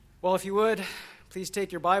Well, if you would, please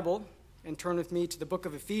take your Bible and turn with me to the book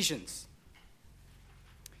of Ephesians.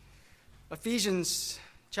 Ephesians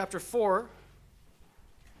chapter 4,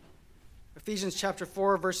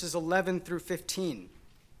 verses 11 through 15.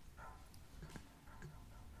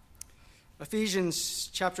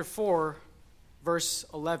 Ephesians chapter 4, verse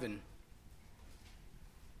 11.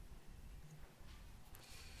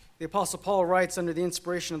 The Apostle Paul writes under the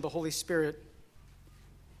inspiration of the Holy Spirit,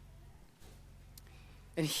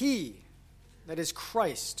 "And he, that is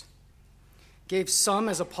Christ, gave some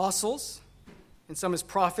as apostles, and some as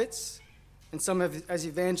prophets, and some as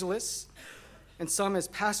evangelists, and some as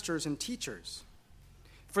pastors and teachers,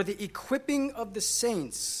 for the equipping of the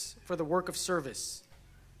saints for the work of service,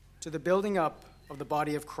 to the building up of the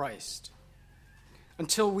body of Christ,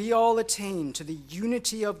 until we all attain to the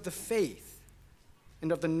unity of the faith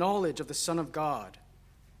and of the knowledge of the Son of God,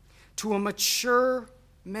 to a mature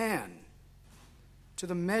man, to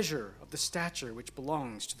the measure of the stature which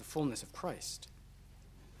belongs to the fullness of Christ.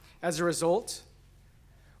 As a result,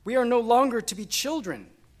 we are no longer to be children,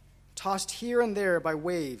 tossed here and there by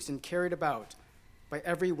waves and carried about by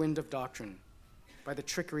every wind of doctrine, by the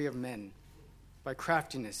trickery of men, by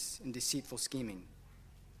craftiness and deceitful scheming.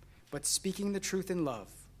 But speaking the truth in love,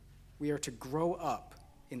 we are to grow up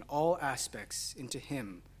in all aspects into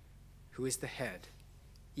him who is the head,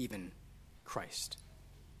 even Christ."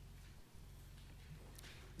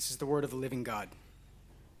 This is the word of the living God.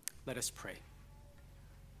 Let us pray.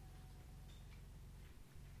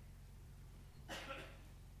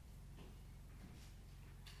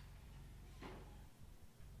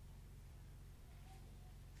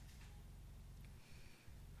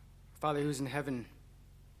 Father who's in heaven,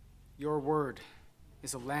 your word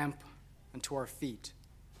is a lamp unto our feet.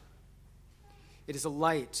 It is a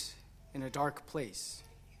light in a dark place.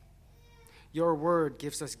 Your word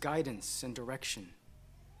gives us guidance and direction.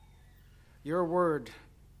 Your word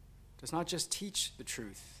does not just teach the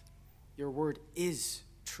truth. Your word is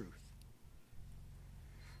truth.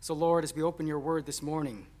 So, Lord, as we open your word this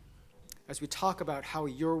morning, as we talk about how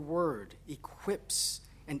your word equips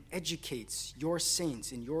and educates your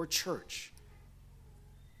saints in your church,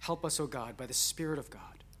 help us, O God, by the Spirit of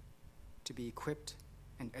God, to be equipped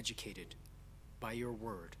and educated by your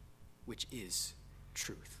word, which is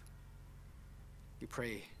truth. We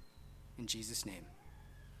pray in Jesus' name.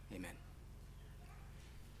 Amen.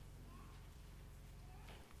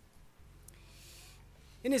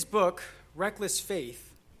 In his book, Reckless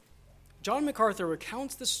Faith, John MacArthur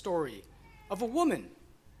recounts the story of a woman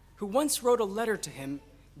who once wrote a letter to him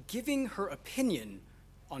giving her opinion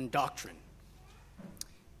on doctrine.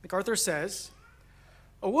 MacArthur says,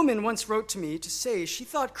 "A woman once wrote to me to say she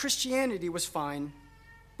thought Christianity was fine,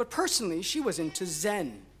 but personally she was into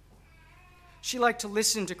Zen. She liked to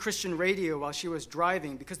listen to Christian radio while she was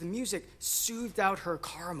driving because the music soothed out her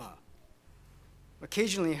karma.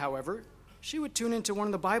 Occasionally, however, she would tune into one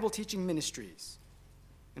of the Bible-teaching ministries.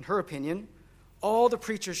 In her opinion, all the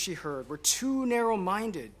preachers she heard were too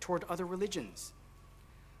narrow-minded toward other religions.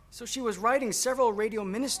 So she was writing several radio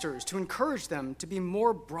ministers to encourage them to be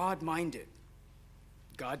more broad-minded.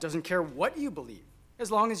 God doesn't care what you believe, as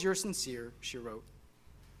long as you're sincere," she wrote.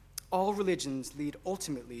 "All religions lead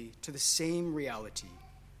ultimately to the same reality.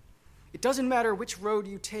 It doesn't matter which road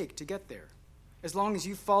you take to get there, as long as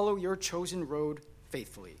you follow your chosen road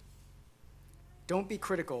faithfully. Don't be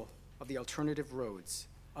critical of the alternative roads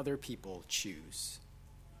other people choose."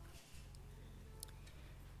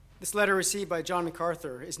 This letter received by John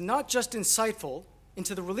MacArthur is not just insightful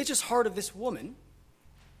into the religious heart of this woman,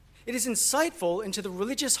 it is insightful into the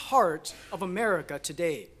religious heart of America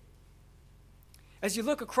today. As you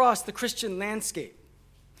look across the Christian landscape,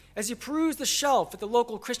 as you peruse the shelf at the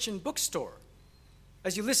local Christian bookstore,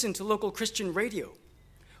 as you listen to local Christian radio,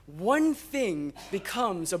 one thing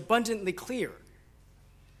becomes abundantly clear.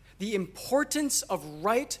 The importance of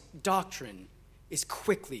right doctrine is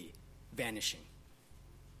quickly vanishing.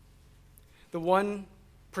 The one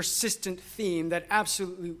persistent theme that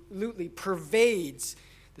absolutely pervades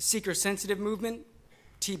the seeker-sensitive movement,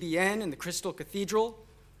 TBN and the Crystal Cathedral,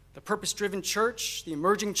 the purpose-driven church, the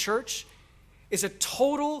emerging church, is a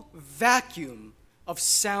total vacuum of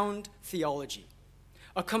sound theology,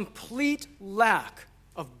 a complete lack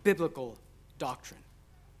of biblical doctrine.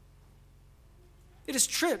 It is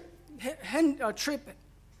trendy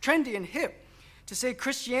and hip to say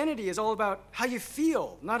Christianity is all about how you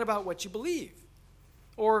feel, not about what you believe.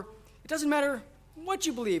 Or it doesn't matter what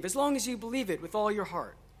you believe, as long as you believe it with all your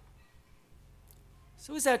heart.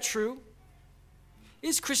 So is that true?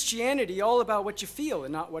 Is Christianity all about what you feel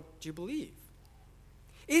and not what you believe?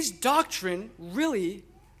 Is doctrine really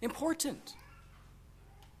important?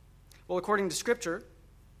 Well, according to Scripture,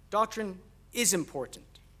 doctrine is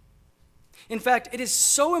important. In fact, it is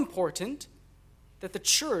so important that the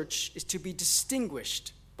church is to be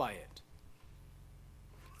distinguished by it.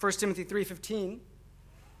 1 Timothy 3:15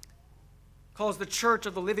 calls the church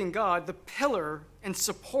of the living God the pillar and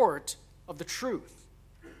support of the truth.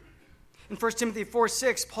 In 1 Timothy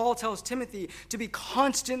 4:6, Paul tells Timothy to be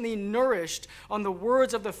constantly nourished on the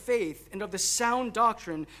words of the faith and of the sound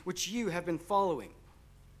doctrine which you have been following.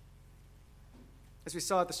 As we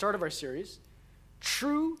saw at the start of our series,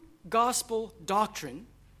 true gospel doctrine,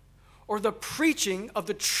 or the preaching of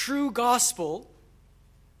the true gospel,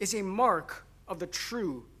 is a mark of the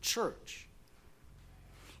true church.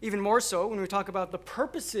 Even more so, when we talk about the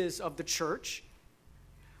purposes of the church,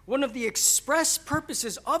 one of the express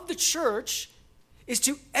purposes of the church is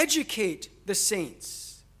to educate the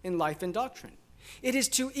saints in life and doctrine. It is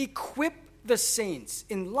to equip the saints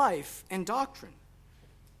in life and doctrine.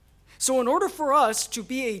 So in order for us to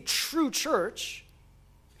be a true church,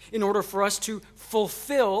 in order for us to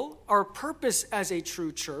fulfill our purpose as a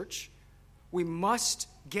true church, we must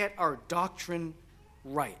get our doctrine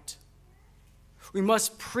right. We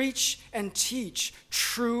must preach and teach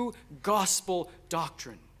true gospel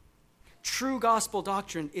doctrine. True gospel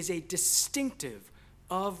doctrine is a distinctive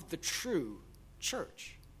of the true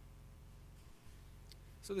church.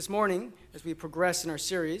 So this morning, as we progress in our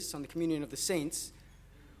series on the communion of the saints,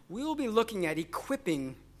 we will be looking at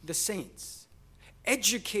equipping the saints,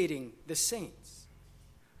 educating the saints.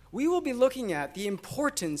 We will be looking at the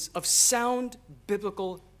importance of sound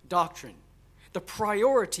biblical doctrine, the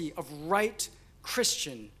priority of right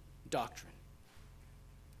Christian doctrine.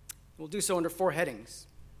 We'll do so under 4 headings.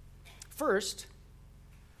 First,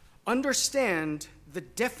 understand the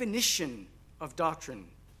definition of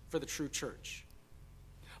doctrine for the true church.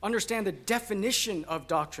 Understand the definition of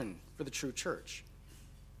doctrine for the true church.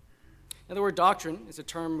 Now, the word doctrine is a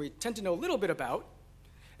term we tend to know a little bit about,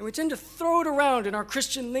 and we tend to throw it around in our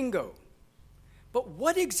Christian lingo. But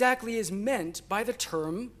what exactly is meant by the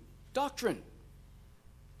term doctrine?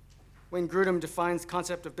 Wayne Grudem defines the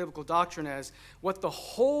concept of biblical doctrine as what the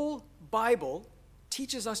whole Bible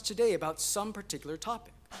teaches us today about some particular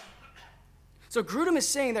topic. So Grudem is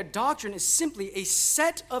saying that doctrine is simply a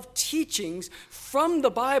set of teachings from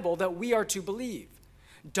the Bible that we are to believe.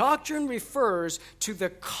 Doctrine refers to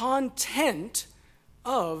the content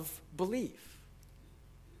of belief.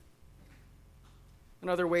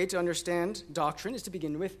 Another way to understand doctrine is to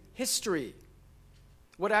begin with history.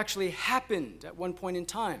 What actually happened at one point in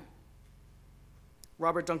time?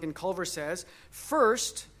 Robert Duncan Culver says,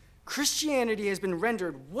 first, Christianity has been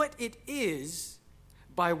rendered what it is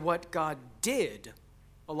by what God did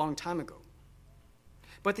a long time ago.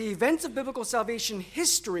 But the events of biblical salvation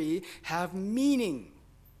history have meaning.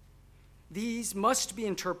 These must be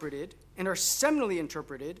interpreted and are seminally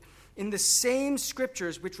interpreted in the same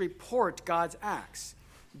scriptures which report God's acts.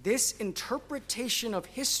 This interpretation of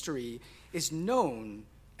history is known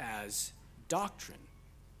as doctrine.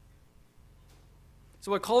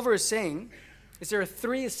 So what Culver is saying is there are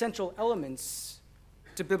 3 essential elements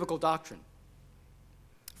to biblical doctrine.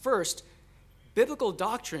 First, biblical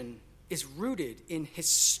doctrine is rooted in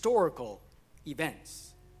historical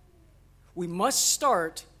events. We must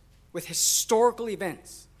start with historical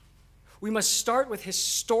events. We must start with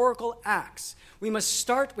historical acts. We must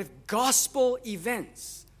start with gospel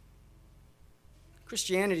events.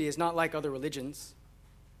 Christianity is not like other religions.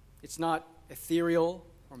 It's not ethereal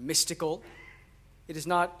or mystical. It is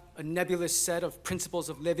not a nebulous set of principles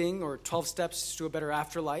of living or 12 steps to a better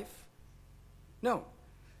afterlife. No.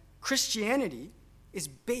 Christianity is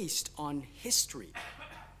based on history.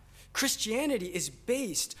 Christianity is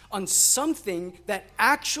based on something that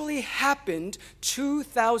actually happened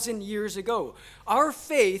 2,000 years ago. Our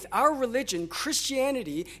faith, our religion,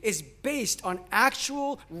 Christianity, is based on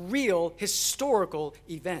actual, real, historical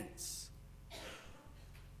events.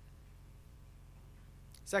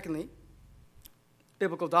 Secondly,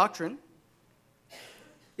 biblical doctrine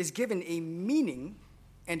is given a meaning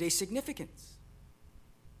and a significance.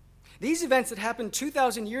 These events that happened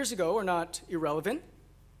 2,000 years ago are not irrelevant.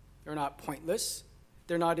 They're not pointless.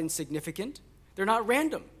 They're not insignificant. They're not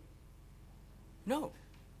random. No,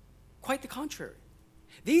 quite the contrary.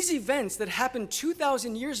 These events that happened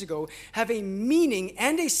 2,000 years ago have a meaning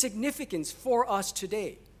and a significance for us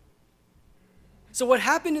today. So what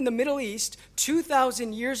happened in the Middle East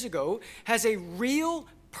 2,000 years ago has a real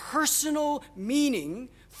personal meaning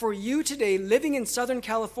for you today living in Southern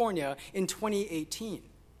California in 2018.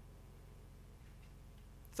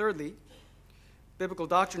 Thirdly, biblical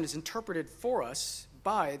doctrine is interpreted for us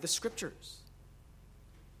by the Scriptures.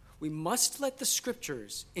 we must let the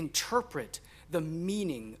Scriptures interpret the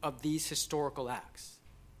meaning of these historical acts.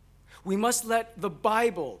 We must let the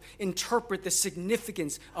Bible interpret the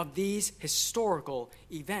significance of these historical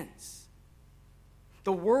events.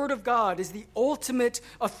 The Word of God is the ultimate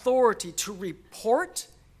authority to report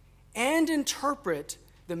and interpret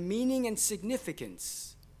the meaning and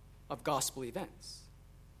significance of gospel events.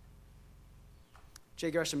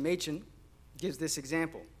 J. Gresham Machen gives this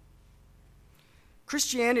example.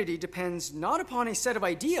 Christianity depends not upon a set of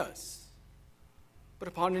ideas, but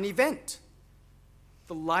upon an event,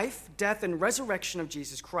 the life, death, and resurrection of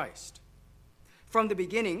Jesus Christ. From the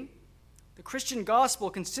beginning, the Christian gospel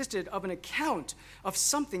consisted of an account of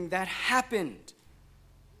something that happened.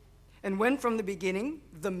 And when from the beginning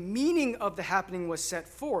the meaning of the happening was set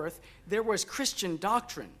forth, there was Christian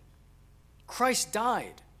doctrine. Christ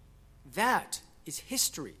died. That is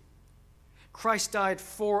history. Christ died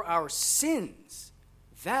for our sins.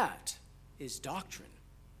 That is doctrine.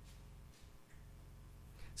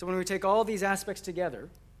 So when we take all these aspects together,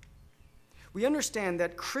 we understand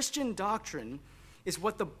that Christian doctrine is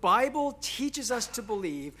what the Bible teaches us to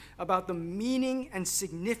believe about the meaning and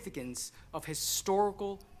significance of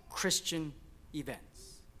historical Christian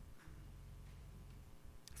events.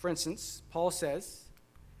 For instance, Paul says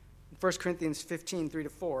in 1 Corinthians 15,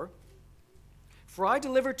 3-4, "For I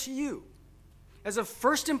delivered to you as of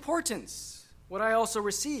first importance what I also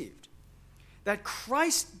received, that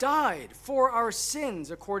Christ died for our sins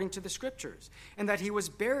according to the Scriptures, and that he was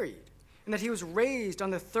buried, and that he was raised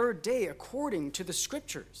on the third day according to the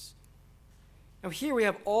Scriptures." Now here we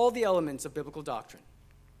have all the elements of biblical doctrine.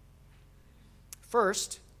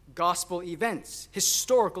 First, gospel events,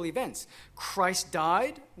 historical events. Christ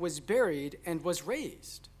died, was buried, and was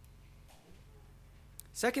raised.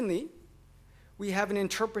 Secondly, we have an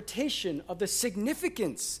interpretation of the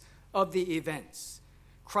significance of the events.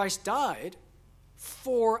 Christ died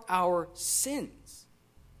for our sins.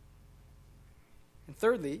 And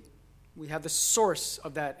thirdly, we have the source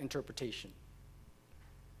of that interpretation.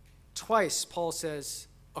 Twice, Paul says,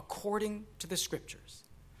 according to the Scriptures.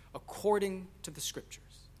 According to the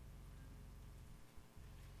Scriptures.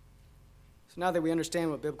 So now that we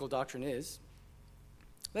understand what biblical doctrine is,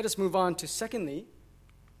 let us move on to, secondly,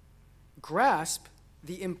 grasp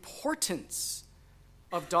the importance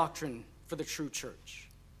of doctrine for the true church.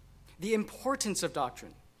 The importance of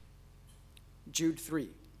doctrine. Jude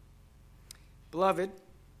 3. "Beloved,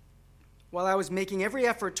 while I was making every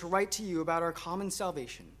effort to write to you about our common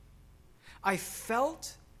salvation, I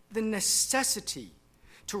felt the necessity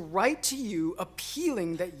to write to you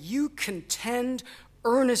appealing that you contend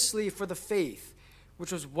earnestly for the faith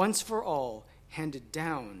which was once for all handed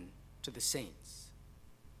down to the saints."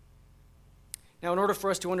 Now, in order for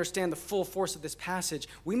us to understand the full force of this passage,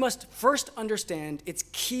 we must first understand its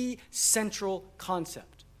key central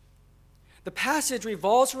concept. The passage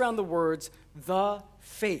revolves around the words, "the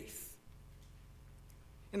faith."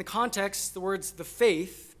 In the context, the words "the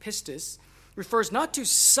faith," pistis, refers not to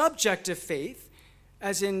subjective faith,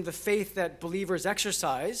 as in the faith that believers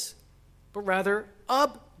exercise, but rather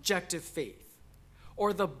objective faith,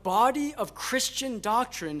 or the body of Christian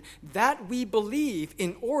doctrine that we believe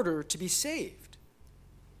in order to be saved.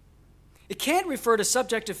 It can't refer to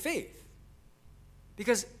subjective faith,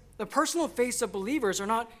 because the personal faiths of believers are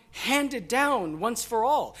not handed down once for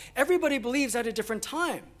all. Everybody believes at a different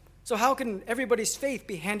time. So how can everybody's faith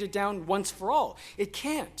be handed down once for all? It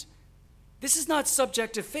can't. This is not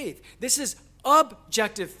subjective faith. This is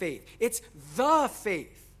objective faith. It's the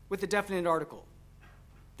faith with a definite article.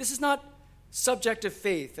 This is not subjective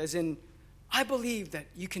faith, as in, I believe that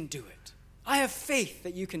you can do it. I have faith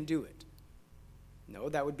that you can do it. No,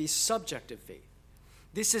 that would be subjective faith.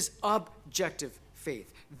 This is objective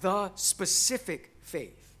faith, the specific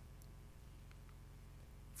faith.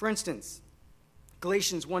 For instance,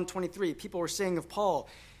 Galatians 1:23, people were saying of Paul,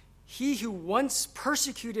 "He who once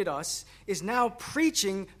persecuted us is now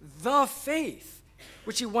preaching the faith,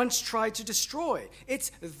 which he once tried to destroy." It's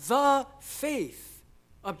the faith,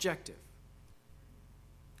 objective.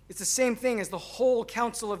 It's the same thing as the whole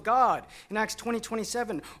counsel of God in Acts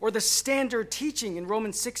 20:27, or the standard teaching in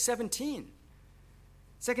Romans 6:17.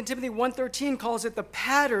 2 Timothy 1:13 calls it the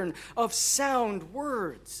pattern of sound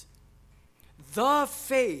words. The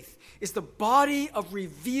faith is the body of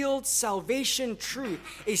revealed salvation truth,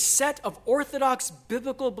 a set of orthodox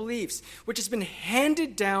biblical beliefs which has been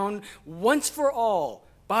handed down once for all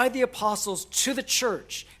by the apostles to the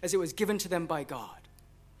church as it was given to them by God.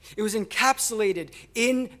 It was encapsulated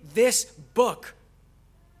in this book,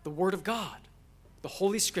 the Word of God, the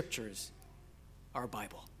Holy Scriptures, our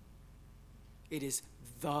Bible. It is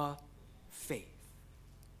the faith.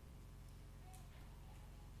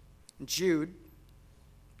 Jude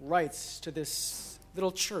writes to this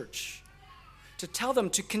little church to tell them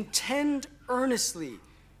to contend earnestly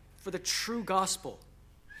for the true gospel,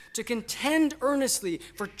 to contend earnestly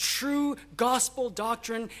for true gospel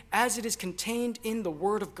doctrine as it is contained in the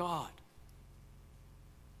Word of God.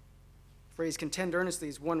 The phrase contend earnestly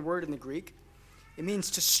is one word in the Greek. It means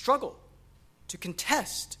to struggle, to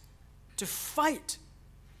contest, to fight,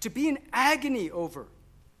 to be in agony over.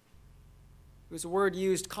 It was a word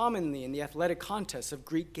used commonly in the athletic contests of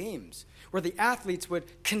Greek games, where the athletes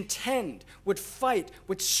would contend, would fight,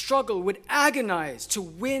 would struggle, would agonize to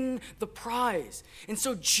win the prize. And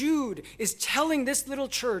so Jude is telling this little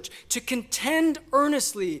church to contend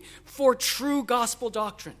earnestly for true gospel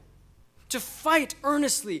doctrine, to fight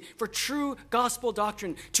earnestly for true gospel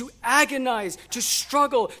doctrine, to agonize, to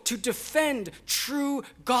struggle, to defend true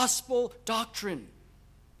gospel doctrine.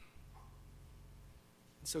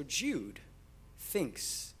 And so Jude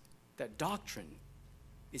thinks that doctrine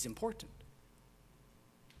is important.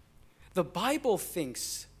 The Bible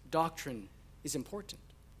thinks doctrine is important.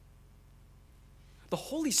 The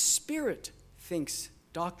Holy Spirit thinks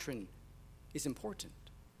doctrine is important.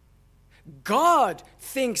 God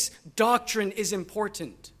thinks doctrine is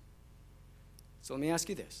important. So let me ask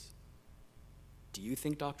you this. Do you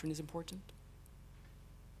think doctrine is important?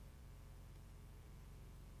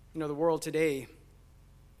 You know, the world today,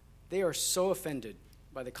 they are so offended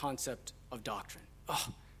by the concept of doctrine.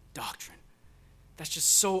 Oh, doctrine. That's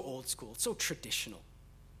just so old school. It's so traditional.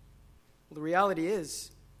 Well, the reality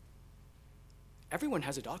is, everyone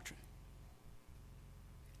has a doctrine.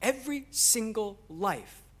 Every single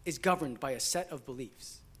life is governed by a set of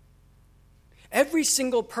beliefs. Every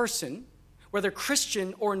single person, whether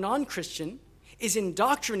Christian or non-Christian, is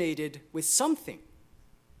indoctrinated with something.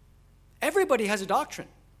 Everybody has a doctrine.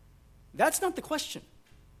 That's not the question.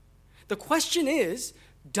 The question is,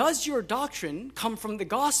 does your doctrine come from the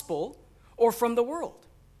gospel or from the world?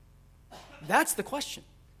 That's the question.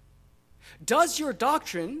 Does your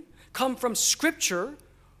doctrine come from Scripture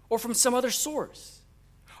or from some other source?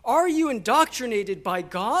 Are you indoctrinated by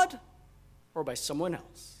God or by someone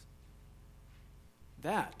else?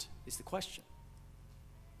 That is the question.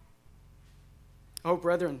 Oh,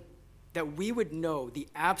 brethren, that we would know the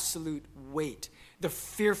absolute weight, the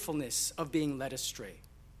fearfulness of being led astray.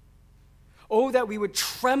 Oh, that we would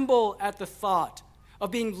tremble at the thought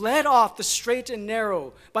of being led off the straight and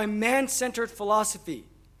narrow by man-centered philosophy,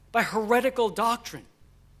 by heretical doctrine.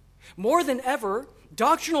 More than ever,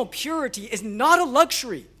 doctrinal purity is not a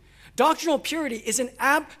luxury. Doctrinal purity is an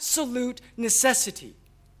absolute necessity.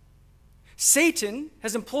 Satan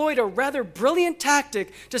has employed a rather brilliant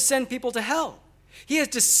tactic to send people to hell. He has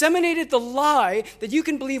disseminated the lie that you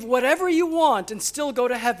can believe whatever you want and still go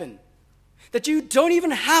to heaven. That you don't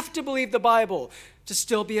even have to believe the Bible to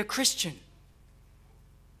still be a Christian.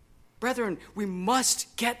 Brethren, we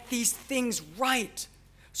must get these things right.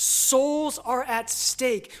 Souls are at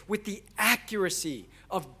stake with the accuracy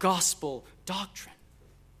of gospel doctrine.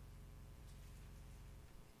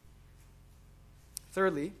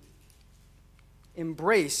 Thirdly,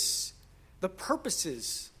 embrace the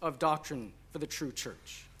purposes of doctrine for the true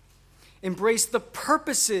church. Embrace the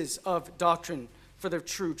purposes of doctrine for the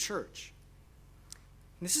true church.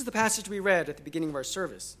 And this is the passage we read at the beginning of our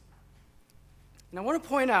service. And I want to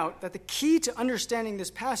point out that the key to understanding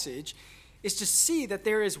this passage is to see that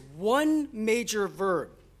there is one major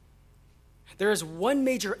verb. There is one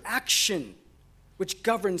major action which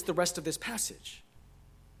governs the rest of this passage.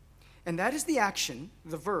 And that is the action,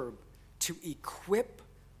 the verb, to equip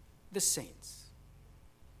the saints.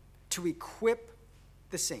 To equip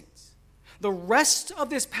the saints. The rest of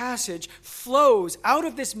this passage flows out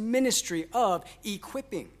of this ministry of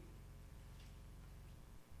equipping.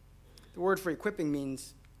 The word for equipping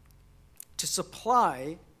means to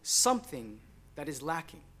supply something that is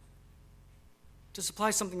lacking. To supply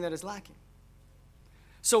something that is lacking.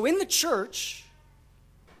 So in the church,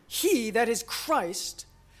 he, that is Christ,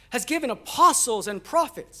 has given apostles and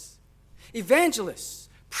prophets, evangelists,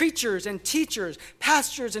 preachers and teachers,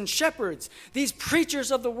 pastors and shepherds, these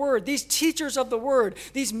preachers of the word, these teachers of the word,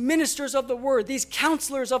 these ministers of the word, these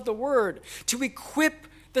counselors of the word, to equip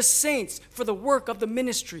the saints for the work of the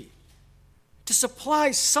ministry, to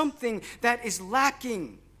supply something that is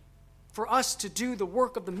lacking for us to do the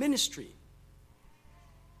work of the ministry.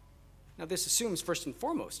 Now, this assumes, first and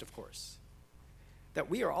foremost, of course, that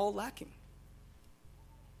we are all lacking.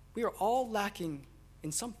 We are all lacking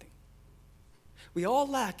in something. We all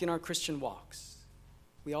lack in our Christian walks.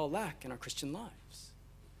 We all lack in our Christian lives.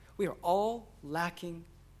 We are all lacking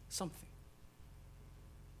something.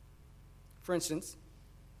 For instance,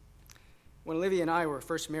 When Olivia and I were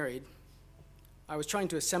first married, I was trying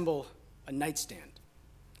to assemble a nightstand.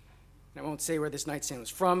 And I won't say where this nightstand was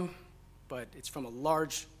from, but it's from a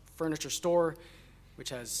large furniture store which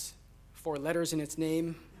has 4 letters in its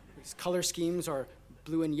name. Its color schemes are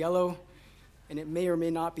blue and yellow, and it may or may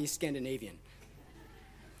not be Scandinavian.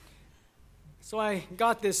 So I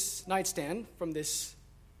got this nightstand from this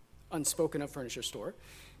unspoken of furniture store,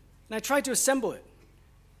 and I tried to assemble it.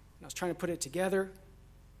 And I was trying to put it together,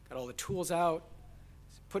 got all the tools out,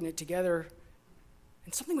 putting it together,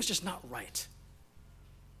 and something was just not right.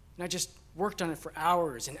 And I just worked on it for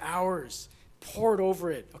hours and hours, pored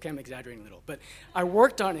over it. Okay, I'm exaggerating a little, but I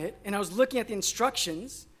worked on it, and I was looking at the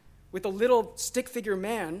instructions with a little stick figure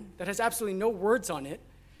man that has absolutely no words on it,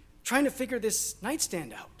 trying to figure this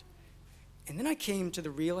nightstand out. And then I came to the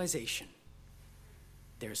realization,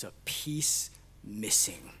 there's a piece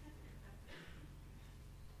missing.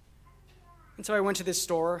 And so I went to this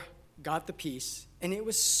store, got the piece, and it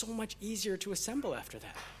was so much easier to assemble after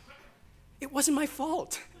that. It wasn't my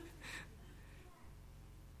fault.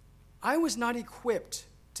 I was not equipped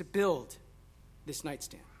to build this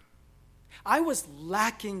nightstand. I was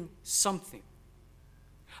lacking something.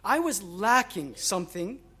 I was lacking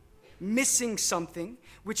something, missing something,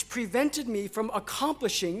 which prevented me from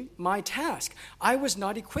accomplishing my task. I was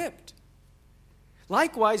not equipped.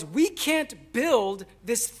 Likewise, we can't build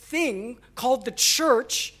this thing called the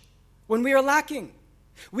church when we are lacking.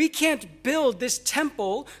 We can't build this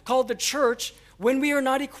temple called the church when we are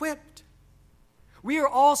not equipped. We are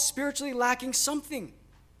all spiritually lacking something.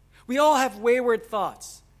 We all have wayward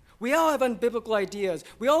thoughts. We all have unbiblical ideas.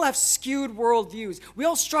 We all have skewed worldviews. We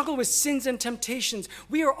all struggle with sins and temptations.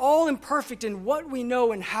 We are all imperfect in what we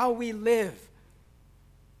know and how we live.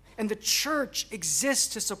 And the church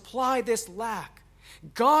exists to supply this lack.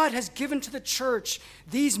 God has given to the church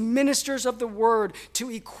these ministers of the word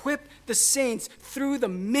to equip the saints through the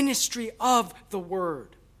ministry of the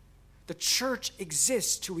word. The church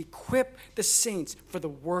exists to equip the saints for the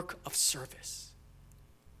work of service.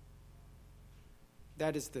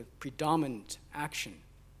 That is the predominant action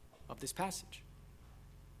of this passage.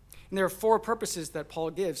 And there are 4 purposes that Paul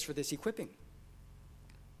gives for this equipping.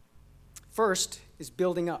 First is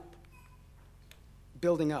building up.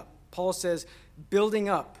 Building up. Paul says, building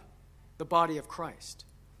up the body of Christ.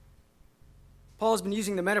 Paul has been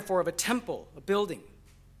using the metaphor of a temple, a building.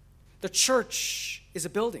 The church is a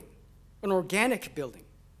building, an organic building,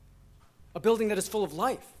 a building that is full of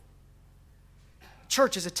life.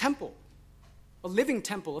 Church is a temple, a living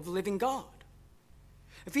temple of the living God.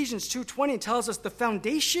 Ephesians 2:20 tells us the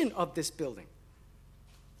foundation of this building,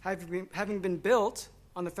 having been built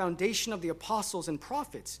on the foundation of the apostles and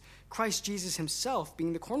prophets, Christ Jesus himself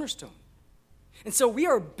being the cornerstone. And so we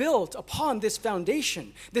are built upon this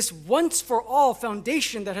foundation, this once-for-all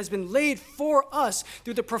foundation that has been laid for us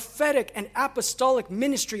through the prophetic and apostolic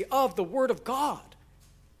ministry of the Word of God.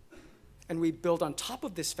 And we build on top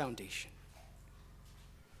of this foundation.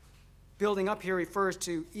 Building up here refers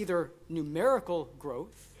to either numerical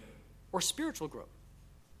growth or spiritual growth.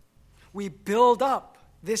 We build up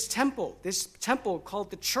this temple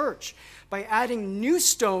called the church, by adding new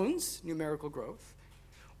stones, numerical growth,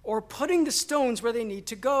 or putting the stones where they need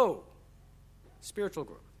to go, spiritual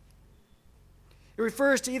growth. It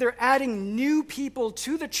refers to either adding new people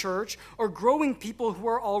to the church or growing people who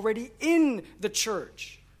are already in the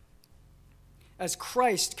church. As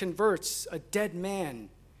Christ converts a dead man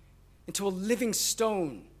into a living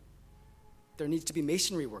stone, there needs to be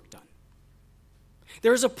masonry work done.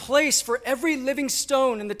 There is a place for every living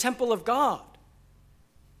stone in the temple of God.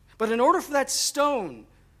 But in order for that stone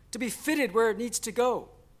to be fitted where it needs to go,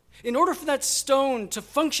 in order for that stone to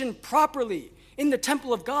function properly in the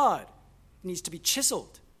temple of God, it needs to be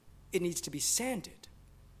chiseled. It needs to be sanded.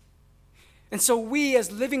 And so we,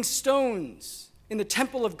 as living stones in the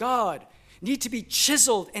temple of God, need to be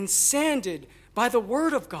chiseled and sanded by the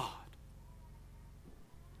Word of God.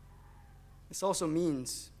 This also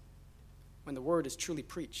means when the Word is truly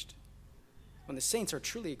preached, when the saints are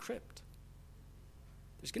truly equipped,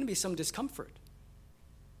 there's going to be some discomfort.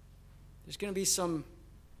 There's going to be some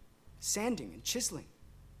sanding and chiseling.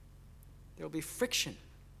 There will be friction.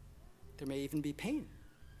 There may even be pain.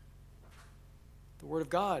 The Word of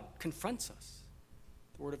God confronts us.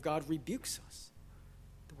 The Word of God rebukes us.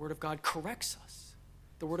 The Word of God corrects us.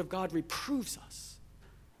 The Word of God reproves us.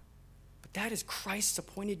 But that is Christ's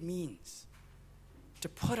appointed means to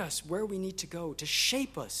put us where we need to go, to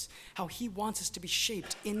shape us how he wants us to be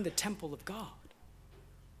shaped in the temple of God.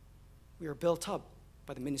 We are built up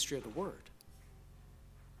by the ministry of the Word.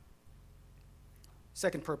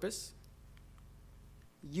 Second purpose,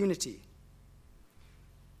 unity.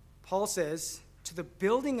 Paul says, to the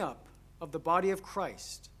building up of the body of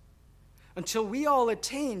Christ, until we all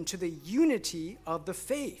attain to the unity of the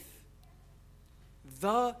faith.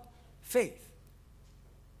 The faith.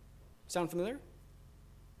 Sound familiar?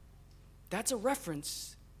 That's a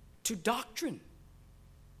reference to doctrine.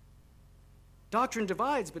 Doctrine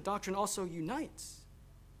divides, but doctrine also unites.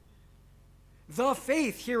 The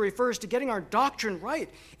faith here refers to getting our doctrine right.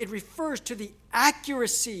 It refers to the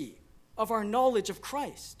accuracy of our knowledge of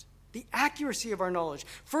Christ. The accuracy of our knowledge.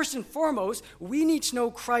 First and foremost, we need to know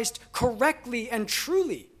Christ correctly and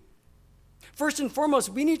truly. First and foremost,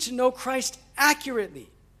 we need to know Christ accurately.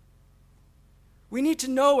 We need to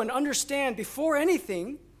know and understand before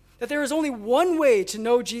anything that there is only one way to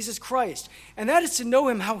know Jesus Christ, and that is to know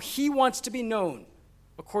him how he wants to be known,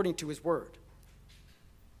 according to his word.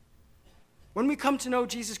 When we come to know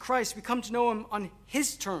Jesus Christ, we come to know him on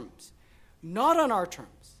his terms, not on our terms.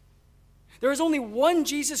 There is only one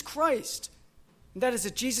Jesus Christ, and that is the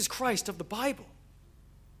Jesus Christ of the Bible.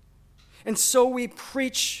 And so we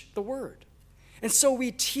preach the word. And so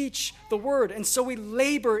we teach the word. And so we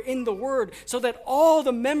labor in the word so that all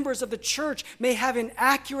the members of the church may have an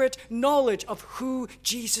accurate knowledge of who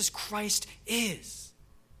Jesus Christ is.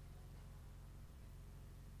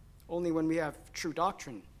 Only when we have true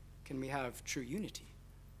doctrine can we have true unity.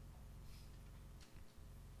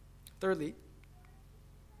 Thirdly,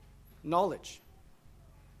 knowledge.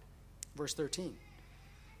 Verse 13.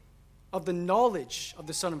 Of the knowledge of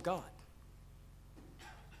the Son of God.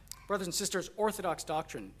 Brothers and sisters, orthodox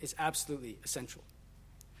doctrine is absolutely essential.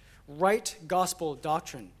 Right gospel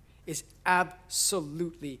doctrine is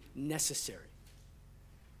absolutely necessary.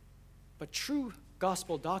 But true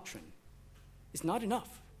gospel doctrine is not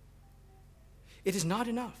enough. It is not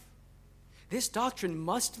enough. This doctrine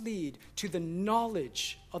must lead to the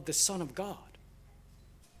knowledge of the Son of God.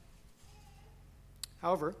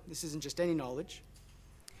 However, this isn't just any knowledge.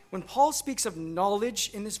 When Paul speaks of knowledge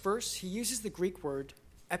in this verse, he uses the Greek word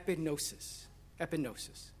epignosis.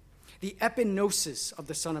 Epignosis. The epignosis of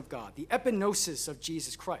the Son of God. The epignosis of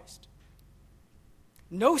Jesus Christ.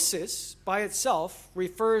 Gnosis, by itself,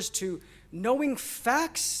 refers to knowing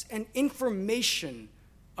facts and information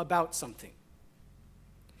about something.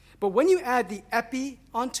 But when you add the epi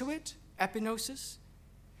onto it, epignosis,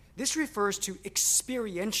 this refers to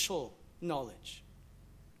experiential knowledge,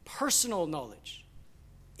 personal knowledge,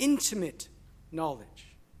 intimate knowledge.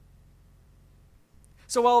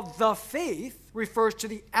 So while the faith refers to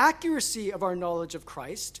the accuracy of our knowledge of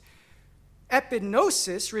Christ,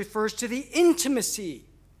 epignosis refers to the intimacy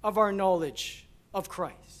of our knowledge of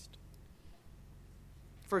Christ.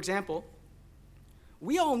 For example,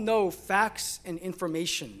 we all know facts and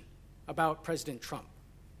information about President Trump.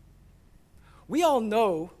 We all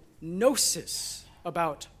know gnosis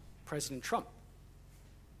about President Trump.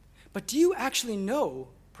 But do you actually know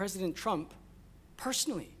President Trump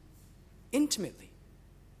personally, intimately?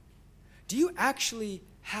 Do you actually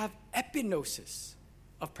have epignosis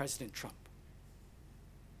of President Trump?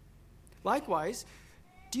 Likewise,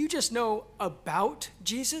 do you just know about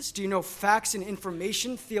Jesus? Do you know facts and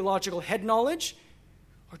information, theological head knowledge?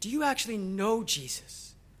 Or do you actually know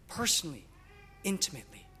Jesus personally,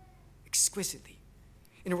 intimately, exquisitely,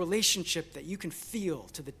 in a relationship that you can feel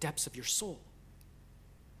to the depths of your soul?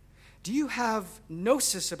 Do you have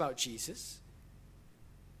gnosis about Jesus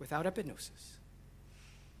without epignosis?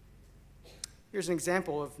 Here's an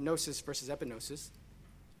example of gnosis versus epignosis.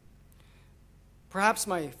 Perhaps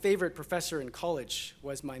my favorite professor in college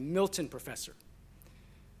was my Milton professor.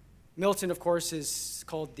 Milton, of course, is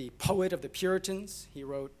called the poet of the Puritans. He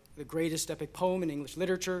wrote the greatest epic poem in English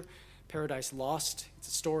literature, Paradise Lost. It's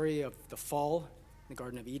a story of the fall in the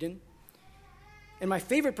Garden of Eden. And my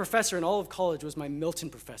favorite professor in all of college was my Milton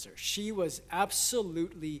professor. She was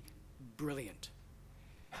absolutely brilliant.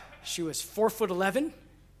 She was 4'11",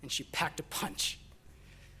 and she packed a punch.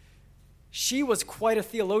 She was quite a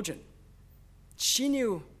theologian. She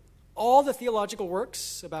knew all the theological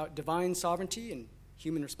works about divine sovereignty and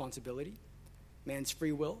human responsibility, man's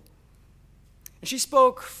free will. And she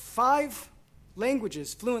spoke 5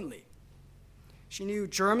 languages fluently. She knew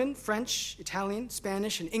German, French, Italian,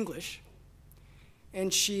 Spanish, and English.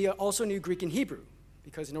 And she also knew Greek and Hebrew,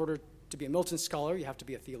 because in order to be a Milton scholar, you have to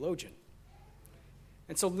be a theologian.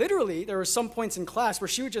 And so literally, there were some points in class where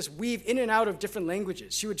she would just weave in and out of different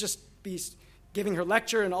languages. She would just be giving her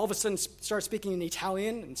lecture and all of a sudden start speaking in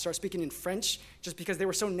Italian and start speaking in French just because they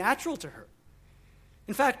were so natural to her.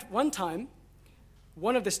 In fact, one time,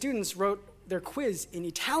 one of the students wrote their quiz in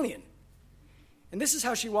Italian. And this is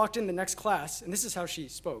how she walked in the next class, and this is how she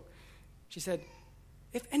spoke. She said,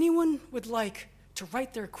 "If anyone would like to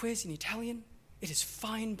write their quiz in Italian, It is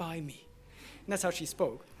fine by me. And that's how she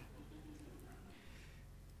spoke.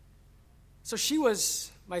 So she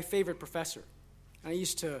was my favorite professor. I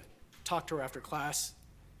used to talk to her after class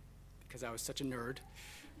because I was such a nerd.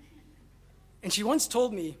 And she once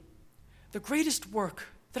told me, the greatest work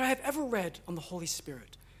that I have ever read on the Holy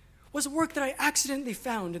Spirit was a work that I accidentally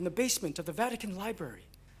found in the basement of the Vatican Library.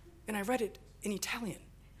 And I read it in Italian.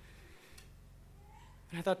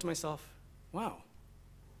 And I thought to myself, wow,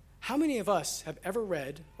 how many of us have ever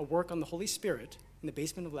read a work on the Holy Spirit in the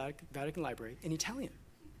basement of the Vatican Library in Italian?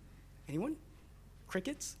 Anyone?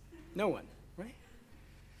 Crickets? No one, right?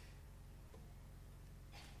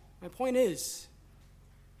 My point is,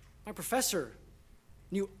 my professor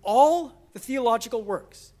knew all the theological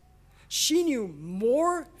works. She knew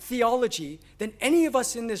more theology than any of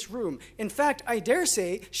us in this room. In fact, I dare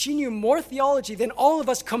say she knew more theology than all of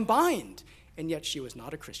us combined, and yet she was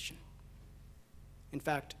not a Christian. In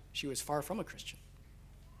fact, she was far from a Christian.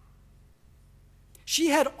 She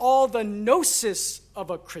had all the gnosis of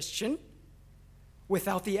a Christian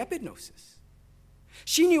without the epignosis.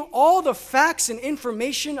 She knew all the facts and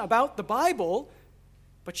information about the Bible,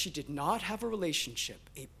 but she did not have a relationship,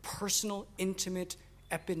 a personal, intimate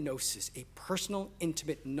epignosis, a personal,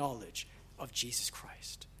 intimate knowledge of Jesus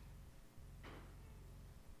Christ.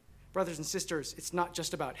 Brothers and sisters, it's not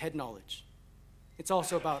just about head knowledge. It's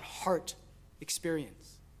also about heart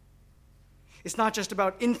experience. It's not just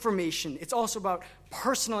about information. It's also about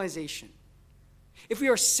personalization. If we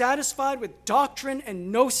are satisfied with doctrine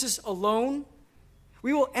and gnosis alone,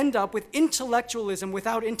 we will end up with intellectualism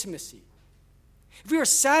without intimacy. If we are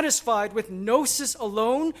satisfied with gnosis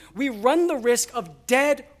alone, we run the risk of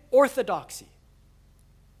dead orthodoxy.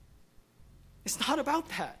 It's not about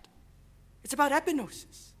that. It's about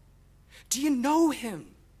epignosis. Do you know him?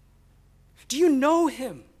 Do you know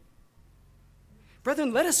him?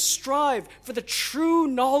 Brethren, let us strive for the true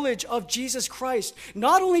knowledge of Jesus Christ,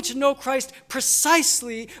 not only to know Christ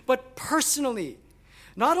precisely, but personally.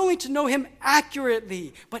 Not only to know him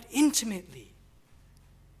accurately, but intimately.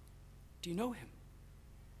 Do you know him?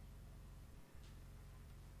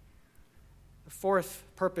 The fourth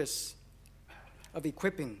purpose of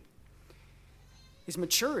equipping is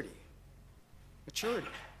maturity. Maturity.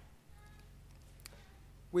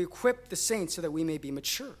 We equip the saints so that we may be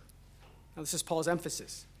mature. Now, this is Paul's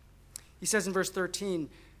emphasis. He says in verse 13,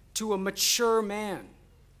 to a mature man,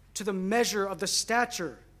 to the measure of the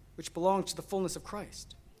stature which belongs to the fullness of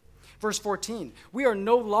Christ. Verse 14, we are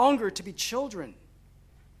no longer to be children.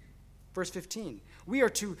 Verse 15, we are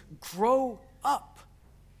to grow up.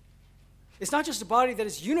 It's not just a body that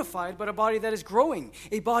is unified, but a body that is growing,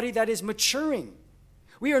 a body that is maturing.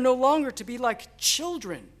 We are no longer to be like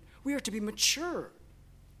children. We are to be mature.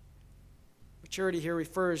 Maturity here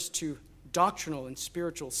refers to doctrinal and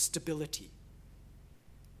spiritual stability.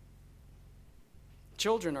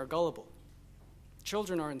 Children are gullible.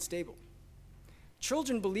 Children are unstable.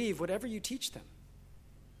 Children believe whatever you teach them.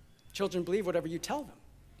 Children believe whatever you tell them.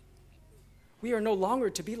 We are no longer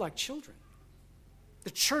to be like children.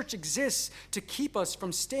 The church exists to keep us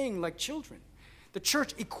from staying like children. The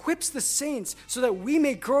church equips the saints so that we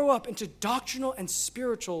may grow up into doctrinal and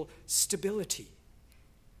spiritual stability.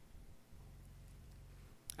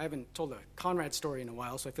 I haven't told a Conrad story in a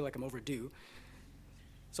while, so I feel like I'm overdue.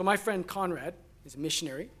 So my friend Conrad is a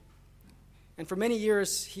missionary, and for many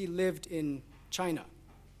years he lived in China.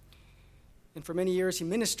 And for many years he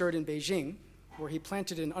ministered in Beijing, where he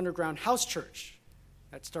planted an underground house church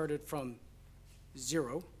that started from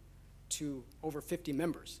 0 to over 50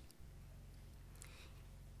 members.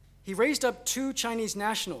 He raised up 2 Chinese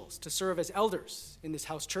nationals to serve as elders in this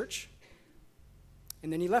house church,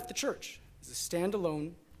 and then he left the church as a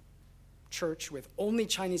standalone church with only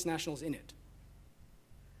Chinese nationals in it.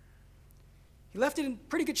 He left it in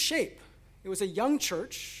pretty good shape. It was a young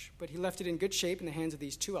church, but he left it in good shape in the hands of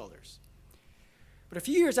these 2 elders. But a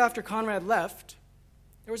few years after Conrad left,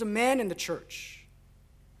 there was a man in the church.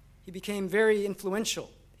 He became very influential.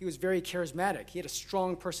 He was very charismatic. He had a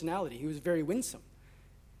strong personality. He was very winsome.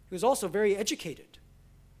 He was also very educated.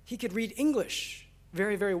 He could read English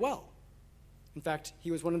very, very well. In fact,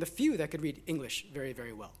 he was one of the few that could read English very,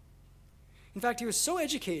 very well. In fact, he was so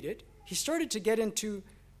educated, he started to get into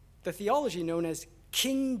the theology known as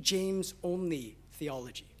King James only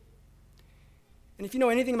theology. And if you know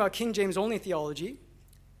anything about King James only theology,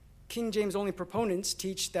 King James only proponents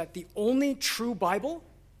teach that the only true Bible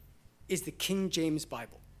is the King James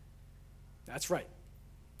Bible. That's right.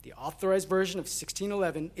 The authorized version of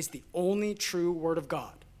 1611 is the only true Word of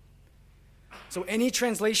God. So any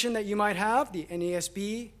translation that you might have, the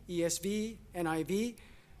NASB, ESV, NIV,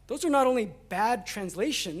 those are not only bad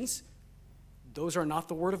translations, those are not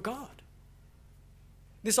the Word of God.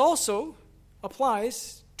 This also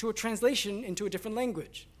applies to a translation into a different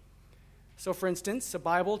language. So, for instance, a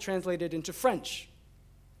Bible translated into French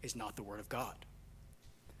is not the Word of God.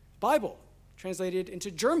 Bible translated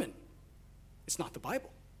into German, it's not the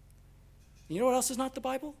Bible. You know what else is not the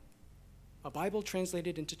Bible? A Bible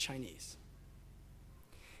translated into Chinese.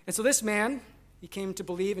 And so this man, he came to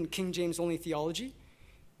believe in King James only theology,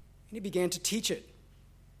 and he began to teach it.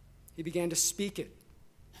 He began to speak it.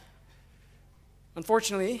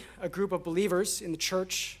 Unfortunately, a group of believers in the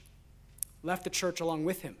church left the church along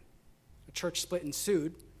with him. A church split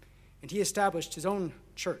ensued, and he established his own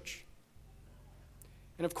church.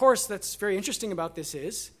 And of course, that's very interesting about this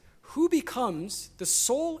is, who becomes the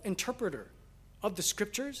sole interpreter of the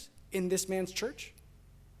scriptures in this man's church?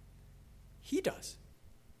 He does.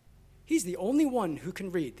 He's the only one who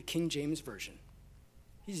can read the King James Version.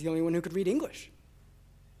 He's the only one who could read English.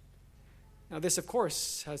 Now this, of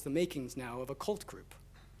course, has the makings now of a cult group.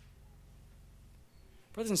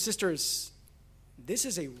 Brothers and sisters, this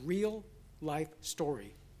is a real-life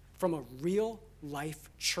story from a real-life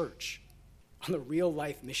church on the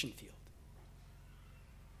real-life mission field.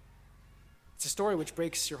 It's a story which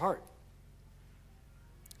breaks your heart.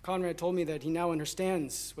 Conrad told me that he now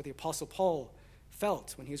understands what the Apostle Paul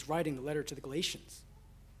felt when he was writing the letter to the Galatians.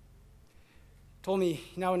 Told me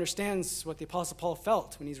he now understands what the Apostle Paul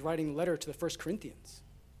felt when he's writing the letter to the 1 Corinthians.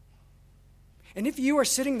 And if you are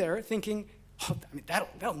sitting there thinking,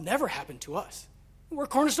 that'll never happen to us. We're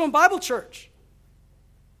Cornerstone Bible Church.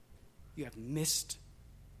 You have missed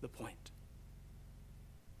the point.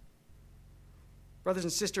 Brothers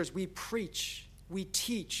and sisters, we preach, we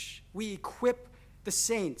teach, we equip the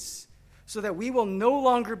saints so that we will no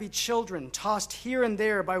longer be children tossed here and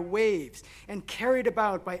there by waves and carried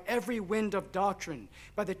about by every wind of doctrine,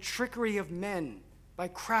 by the trickery of men, by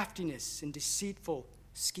craftiness and deceitful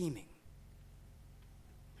scheming.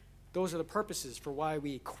 Those are the purposes for why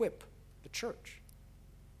we equip the church.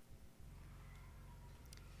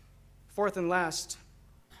 Fourth and last,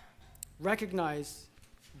 recognize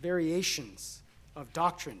variations of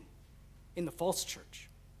doctrine in the false church.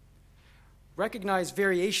 Recognize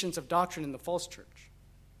variations of doctrine in the false church.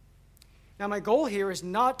 Now, my goal here is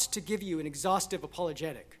not to give you an exhaustive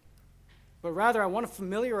apologetic, but rather I want to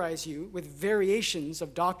familiarize you with variations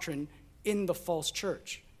of doctrine in the false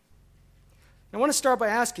church. I want to start by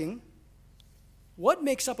asking, what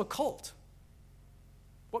makes up a cult?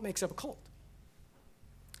 What makes up a cult?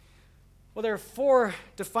 Well, there are 4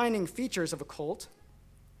 defining features of a cult: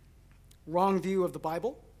 wrong view of the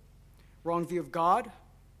Bible, wrong view of God,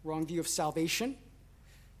 wrong view of salvation.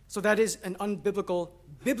 So that is an unbiblical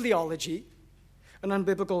bibliology, an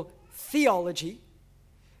unbiblical theology,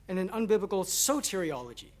 and an unbiblical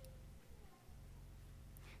soteriology.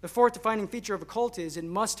 The 4th defining feature of a cult is it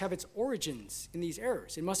must have its origins in these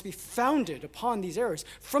errors. It must be founded upon these errors.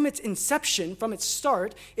 From its inception, from its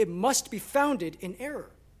start, it must be founded in error.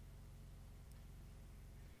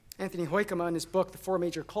 Anthony Hoykema, in his book, The 4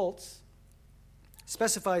 Major Cults,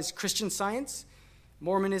 specifies Christian Science,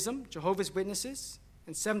 Mormonism, Jehovah's Witnesses,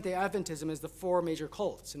 and Seventh-day Adventism as the 4 major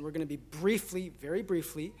cults. And we're going to be very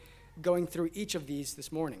briefly, going through each of these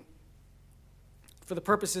this morning. For the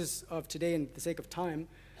purposes of today and the sake of time,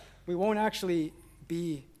 we won't actually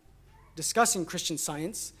be discussing Christian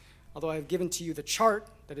Science, although I've given to you the chart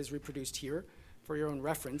that is reproduced here for your own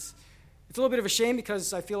reference. It's a little bit of a shame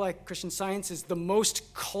because I feel like Christian Science is the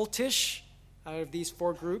most cultish out of these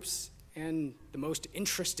 4 groups and the most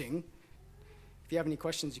interesting. If you have any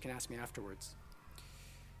questions, you can ask me afterwards.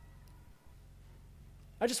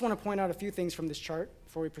 I just want to point out a few things from this chart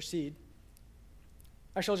before we proceed.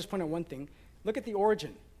 Actually, I'll just point out one thing. Look at the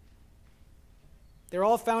origin. They're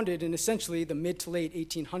all founded in essentially the mid to late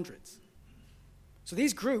 1800s. So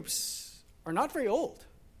these groups are not very old.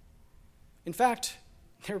 In fact,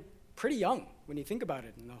 they're pretty young when you think about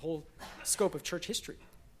it in the whole scope of church history.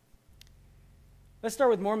 Let's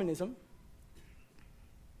start with Mormonism.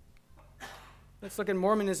 Let's look at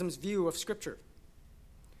Mormonism's view of Scripture.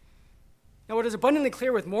 Now, what is abundantly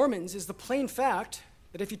clear with Mormons is the plain fact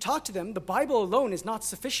that if you talk to them, the Bible alone is not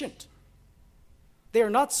sufficient. They are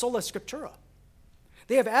not sola scriptura.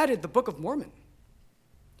 They have added the Book of Mormon.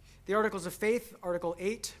 The Articles of Faith, Article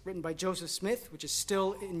 8, written by Joseph Smith, which is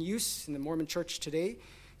still in use in the Mormon church today,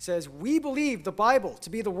 says, "We believe the Bible to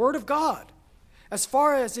be the Word of God, as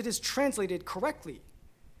far as it is translated correctly.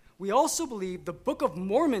 We also believe the Book of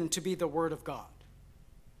Mormon to be the Word of God."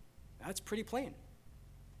 That's pretty plain.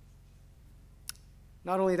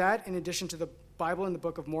 Not only that, in addition to the Bible and the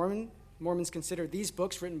Book of Mormon, Mormons consider these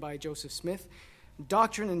books written by Joseph Smith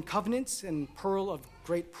Doctrine and Covenants and Pearl of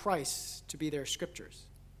Great Price to be their scriptures.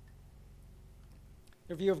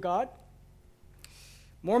 Their view of God?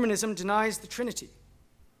 Mormonism denies the Trinity.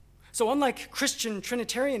 So unlike Christian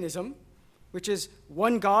Trinitarianism, which is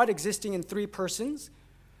one God existing in three persons,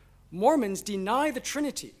 Mormons deny the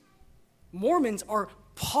Trinity. Mormons are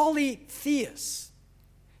polytheists.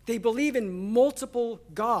 They believe in multiple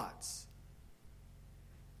gods.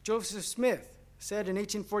 Joseph Smith said in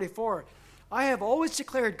 1844, "I have always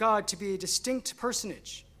declared God to be a distinct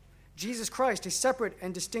personage, Jesus Christ a separate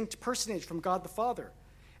and distinct personage from God the Father,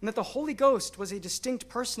 and that the Holy Ghost was a distinct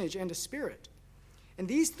personage and a spirit. And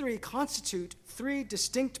these three constitute three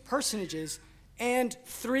distinct personages and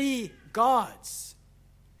three gods."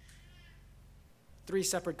 Three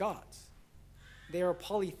separate gods. They are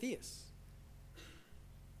polytheists.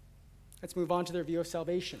 Let's move on to their view of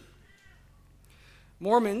salvation.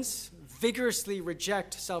 Mormons vigorously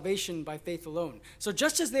reject salvation by faith alone. So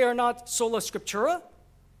just as they are not sola scriptura,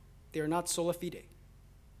 they are not sola fide.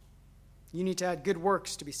 You need to add good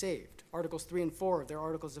works to be saved. Articles 3 and 4 of their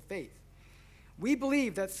Articles of Faith. We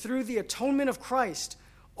believe that through the atonement of Christ,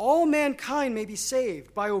 all mankind may be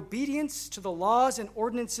saved by obedience to the laws and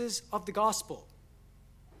ordinances of the gospel.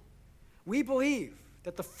 We believe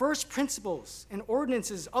that the first principles and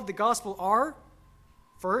ordinances of the gospel are,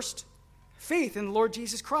 first, faith in the Lord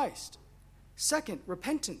Jesus Christ. Second,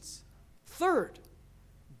 repentance. Third,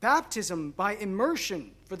 baptism by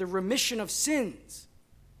immersion for the remission of sins.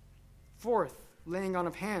 Fourth, laying on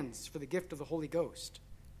of hands for the gift of the Holy Ghost.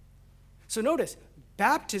 So notice,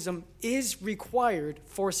 baptism is required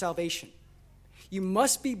for salvation. You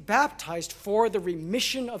must be baptized for the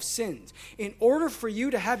remission of sins. In order for you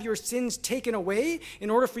to have your sins taken away, in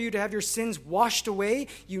order for you to have your sins washed away,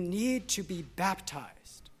 you need to be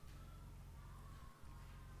baptized.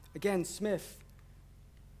 Again, Smith,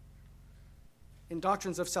 in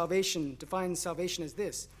Doctrines of Salvation, defines salvation as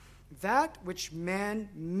this: that which man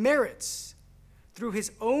merits through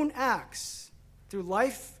his own acts, through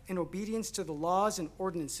life and obedience to the laws and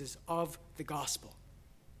ordinances of the gospel.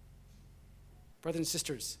 Brothers and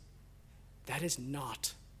sisters, that is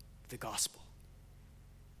not the gospel.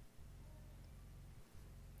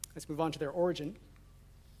 Let's move on to their origin.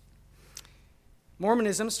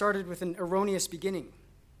 Mormonism started with an erroneous beginning.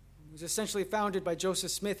 It was essentially founded by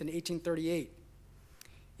Joseph Smith in 1838.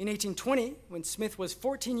 In 1820, when Smith was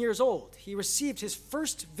 14 years old, he received his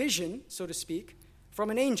first vision, so to speak, from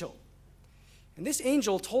an angel. And this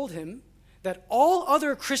angel told him that all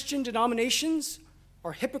other Christian denominations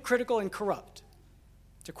are hypocritical and corrupt.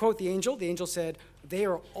 To quote the angel said, "They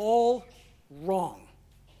are all wrong."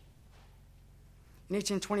 In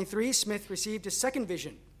 1823, Smith received his second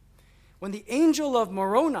vision when the angel of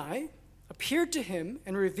Moroni appeared to him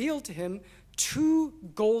and revealed to him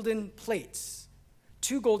two golden plates.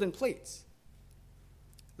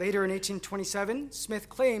 Later in 1827, Smith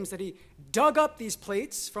claims that he dug up these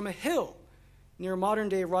plates from a hill near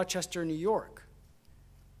modern-day Rochester, New York.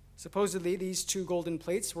 Supposedly, these two golden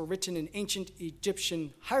plates were written in ancient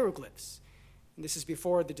Egyptian hieroglyphs. And this is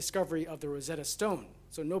before the discovery of the Rosetta Stone.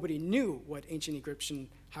 So nobody knew what ancient Egyptian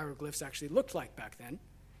hieroglyphs actually looked like back then.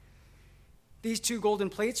 These two golden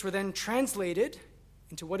plates were then translated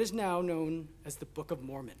into what is now known as the Book of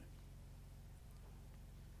Mormon.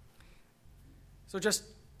 So just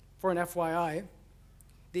for an FYI,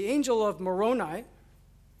 the angel of Moroni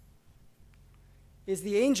is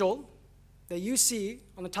the angel that you see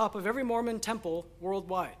on the top of every Mormon temple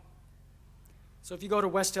worldwide. So if you go to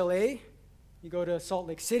West LA, you go to Salt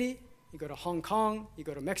Lake City, you go to Hong Kong, you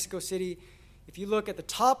go to Mexico City, if you look at the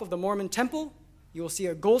top of the Mormon temple, you will see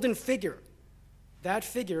a golden figure. That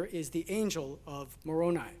figure is the angel of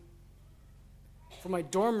Moroni. From my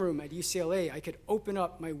dorm room at UCLA, I could open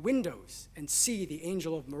up my windows and see the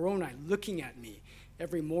angel of Moroni looking at me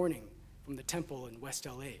every morning from the temple in West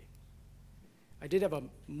LA. I did have a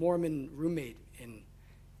Mormon roommate in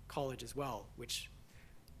college as well, which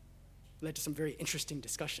led to some very interesting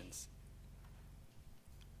discussions.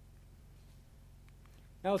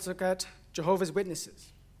 Now let's look at Jehovah's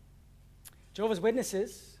Witnesses. Jehovah's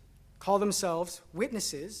Witnesses call themselves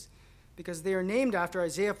witnesses because they are named after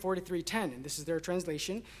Isaiah 43:10, and this is their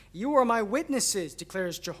translation. "You are my witnesses,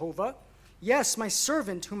 declares Jehovah, yes, my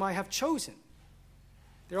servant whom I have chosen."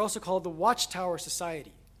 They're also called the Watchtower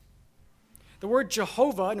Society. The word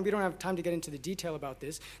Jehovah, and we don't have time to get into the detail about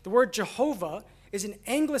this, the word Jehovah is an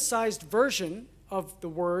anglicized version of the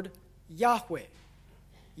word Yahweh.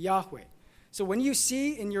 Yahweh. So when you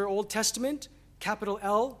see in your Old Testament, capital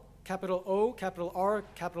L, capital O, capital R,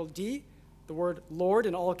 capital D, the word Lord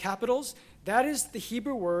in all capitals, that is the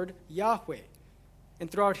Hebrew word Yahweh.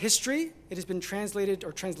 And throughout history, it has been translated,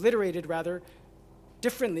 or transliterated rather,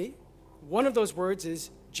 differently. One of those words is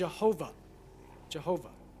Jehovah. Jehovah.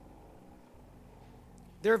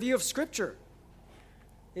 Their view of Scripture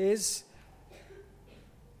is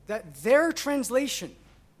that their translation,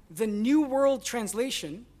 the New World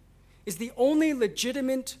Translation, is the only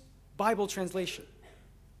legitimate Bible translation.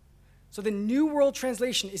 So the New World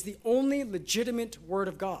Translation is the only legitimate Word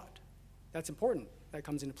of God. That's important. That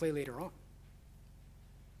comes into play later on.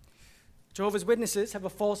 Jehovah's Witnesses have a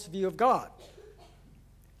false view of God.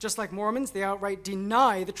 Just like Mormons, they outright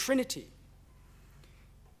deny the Trinity.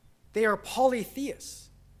 They are polytheists.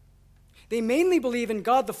 They mainly believe in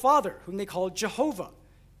God the Father, whom they call Jehovah.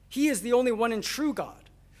 He is the only one and true God.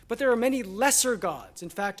 But there are many lesser gods. In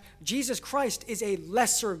fact, Jesus Christ is a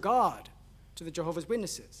lesser God to the Jehovah's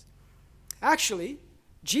Witnesses. Actually,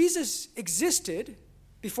 Jesus existed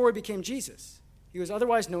before he became Jesus. He was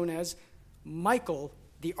otherwise known as Michael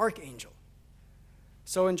the Archangel.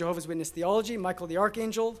 So in Jehovah's Witness theology, Michael the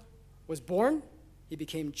Archangel was born, he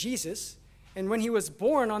became Jesus, and when he was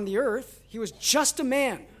born on the earth, he was just a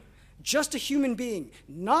man, just a human being,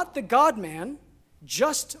 not the God-man,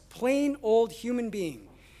 just plain old human being.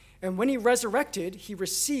 And when he resurrected, he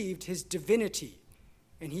received his divinity,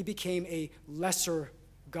 and he became a lesser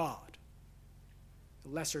God. A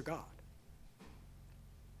lesser God.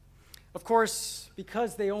 Of course,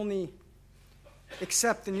 because they only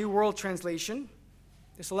accept the New World Translation,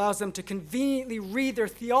 this allows them to conveniently read their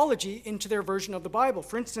theology into their version of the Bible.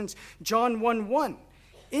 For instance, John 1:1,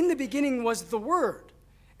 in the beginning was the Word,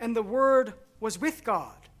 and the Word was with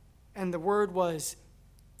God, and the Word was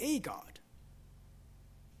a God.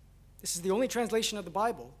 This is the only translation of the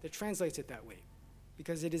Bible that translates it that way,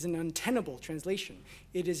 because it is an untenable translation.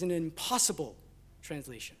 It is an impossible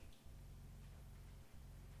translation.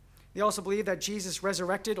 They also believe that Jesus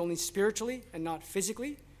resurrected only spiritually and not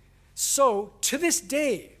physically. So, to this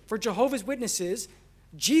day, for Jehovah's Witnesses,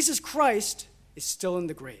 Jesus Christ is still in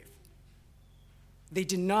the grave. They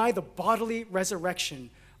deny the bodily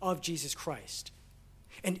resurrection of Jesus Christ.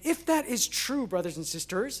 And if that is true, brothers and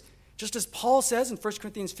sisters, just as Paul says in 1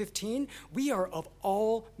 Corinthians 15, we are of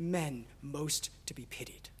all men most to be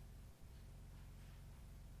pitied.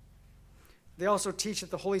 They also teach that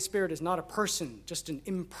the Holy Spirit is not a person, just an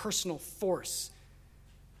impersonal force,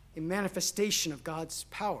 a manifestation of God's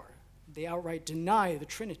power. They outright deny the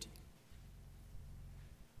Trinity.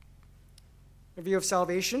 A view of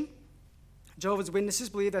salvation. Jehovah's Witnesses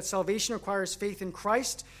believe that salvation requires faith in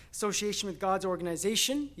Christ, association with God's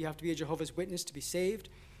organization. You have to be a Jehovah's Witness to be saved.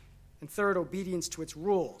 And third, obedience to its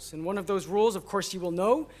rules. And one of those rules, of course, you will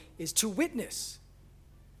know, is to witness.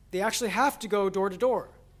 They actually have to go door to door.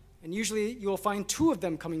 And usually you will find two of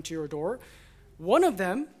them coming to your door. One of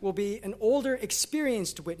them will be an older,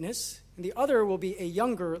 experienced witness, and the other will be a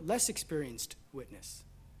younger, less experienced witness.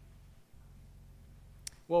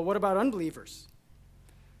 Well, what about unbelievers?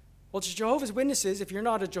 Well, to Jehovah's Witnesses, if you're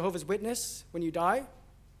not a Jehovah's Witness when you die,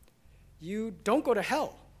 you don't go to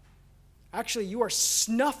hell. Actually, you are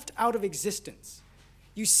snuffed out of existence.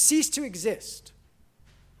 You cease to exist.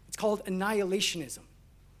 It's called annihilationism.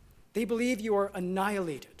 They believe you are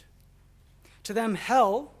annihilated. To them,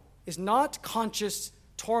 hell is not conscious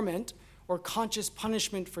torment or conscious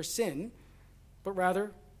punishment for sin, but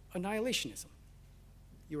rather annihilationism.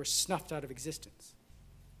 You are snuffed out of existence.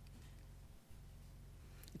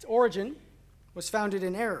 Its origin was founded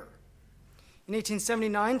in error. In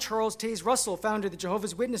 1879, Charles Taze Russell founded the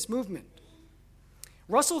Jehovah's Witness movement.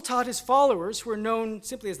 Russell taught his followers, who were known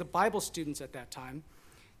simply as the Bible students at that time,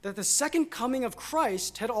 that the second coming of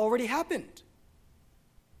Christ had already happened.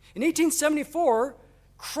 In 1874,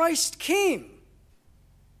 Christ came,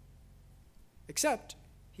 except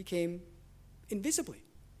he came invisibly,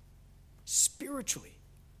 spiritually.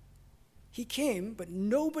 He came, but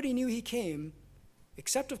nobody knew he came,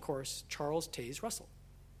 except, of course, Charles Taze Russell.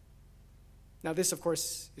 Now, this, of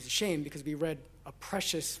course, is a shame because we read a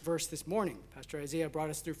precious verse this morning. Pastor Isaiah brought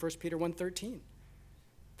us through 1 Peter 1:13,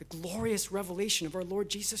 the glorious revelation of our Lord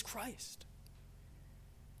Jesus Christ.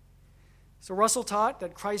 So Russell taught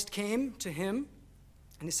that Christ came to him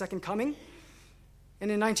in his second coming, and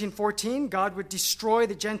in 1914, God would destroy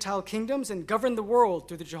the Gentile kingdoms and govern the world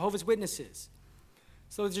through the Jehovah's Witnesses.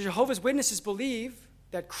 So the Jehovah's Witnesses believe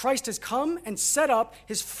that Christ has come and set up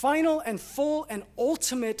his final and full and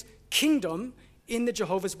ultimate kingdom in the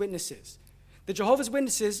Jehovah's Witnesses. The Jehovah's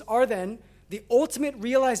Witnesses are then the ultimate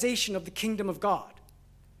realization of the kingdom of God.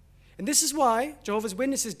 And this is why Jehovah's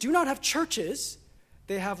Witnesses do not have churches.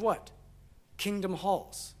 They have what? Kingdom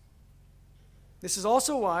halls. This is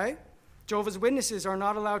also why Jehovah's Witnesses are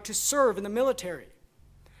not allowed to serve in the military.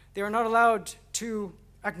 They are not allowed to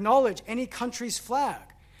acknowledge any country's flag.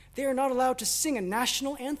 They are not allowed to sing a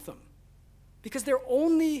national anthem because their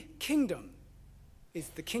only kingdom is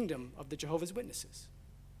the kingdom of the Jehovah's Witnesses.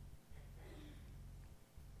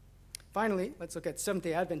 Finally, let's look at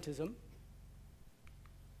Seventh-day Adventism.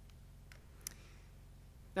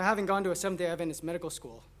 Now, having gone to a Seventh-day Adventist medical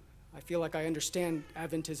school, I feel like I understand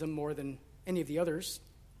Adventism more than any of the others.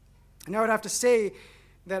 And I would have to say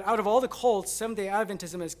that out of all the cults, Seventh-day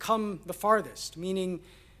Adventism has come the farthest, meaning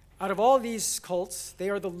out of all these cults, they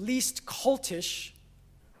are the least cultish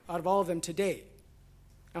out of all of them today.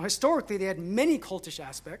 Now, historically, they had many cultish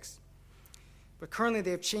aspects, but currently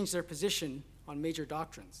they have changed their position on major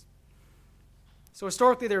doctrines. So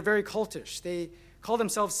historically, they're very cultish. They call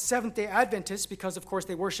themselves Seventh-day Adventists because, of course,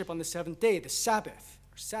 they worship on the seventh day, the Sabbath,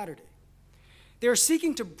 or Saturday. They are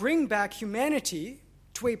seeking to bring back humanity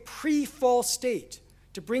to a pre-fall state,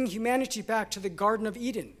 to bring humanity back to the Garden of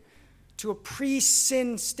Eden, to a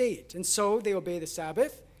pre-sin state. And so they obey the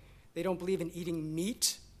Sabbath. They don't believe in eating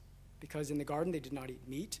meat, because in the garden they did not eat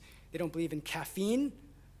meat. They don't believe in caffeine,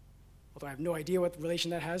 although I have no idea what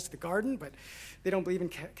relation that has to the garden, but they don't believe in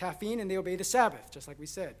caffeine, and they obey the Sabbath, just like we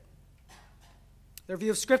said. Their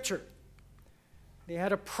view of Scripture. They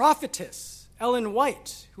had a prophetess, Ellen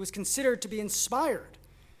White, who was considered to be inspired.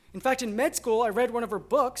 In fact, in med school, I read one of her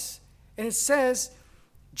books, and it says,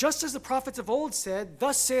 just as the prophets of old said,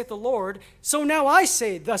 thus saith the Lord, so now I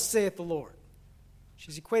say, thus saith the Lord.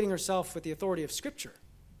 She's equating herself with the authority of Scripture.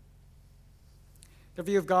 Their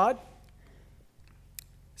view of God.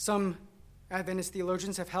 Some Adventist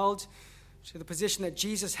theologians have held to the position that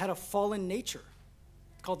Jesus had a fallen nature.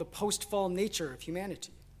 It's called the post-fall nature of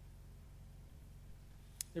humanity.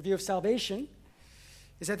 Their view of salvation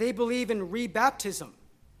is that they believe in rebaptism.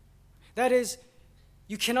 That is,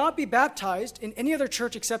 you cannot be baptized in any other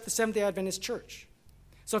church except the Seventh-day Adventist Church.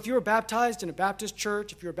 So if you were baptized in a Baptist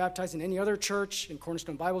church, if you were baptized in any other church, in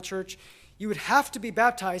Cornerstone Bible Church, you would have to be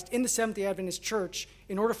baptized in the Seventh-day Adventist Church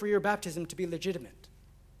in order for your baptism to be legitimate.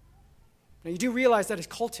 Now, you do realize that is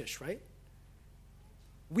cultish, right?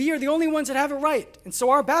 We are the only ones that have it right, and so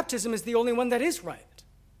our baptism is the only one that is right.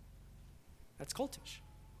 That's cultish.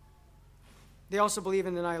 They also believe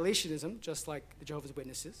in annihilationism, just like the Jehovah's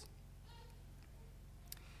Witnesses.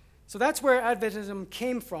 So that's where Adventism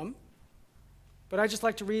came from, but I'd just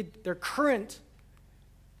like to read their current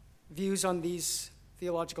views on these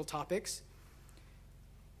theological topics.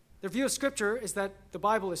 Their view of Scripture is that the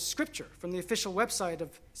Bible is Scripture from the official website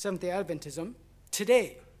of Seventh-day Adventism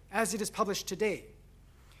today, as it is published today.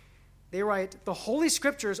 They write, the Holy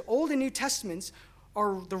Scriptures, Old and New Testaments,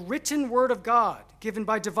 are the written Word of God, given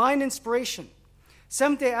by divine inspiration.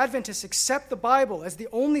 Seventh-day Adventists accept the Bible as the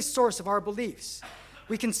only source of our beliefs.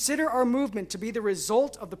 We consider our movement to be the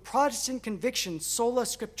result of the Protestant conviction sola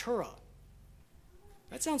scriptura.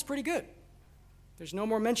 That sounds pretty good. There's no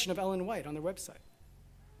more mention of Ellen White on their website.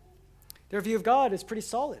 Their view of God is pretty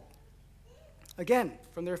solid. Again,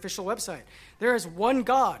 from their official website, there is one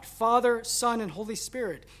God, Father, Son, and Holy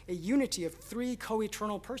Spirit, a unity of three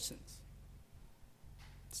co-eternal persons.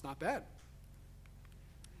 It's not bad.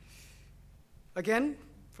 Again,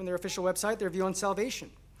 from their official website, their view on salvation.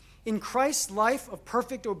 In Christ's life of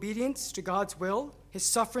perfect obedience to God's will, his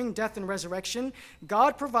suffering, death, and resurrection,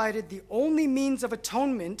 God provided the only means of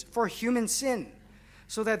atonement for human sin,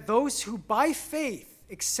 so that those who by faith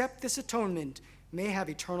accept this atonement may have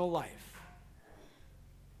eternal life.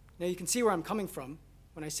 Now you can see where I'm coming from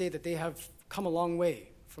when I say that they have come a long way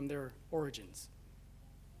from their origins.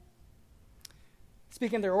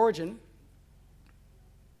 Speaking of their origin,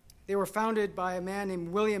 they were founded by a man named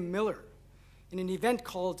William Miller in an event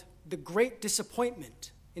called the Great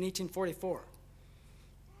Disappointment in 1844.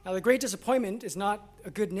 Now, the Great Disappointment is not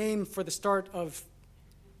a good name for the start of,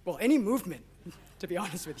 well, any movement, to be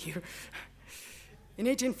honest with you. In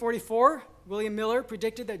 1844, William Miller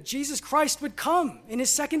predicted that Jesus Christ would come in his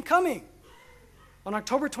second coming on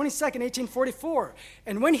October 22nd, 1844.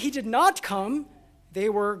 And when he did not come, they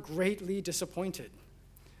were greatly disappointed.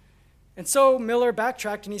 And so Miller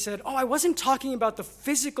backtracked and he said, I wasn't talking about the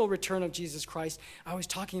physical return of Jesus Christ. I was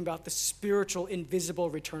talking about the spiritual, invisible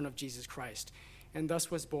return of Jesus Christ. And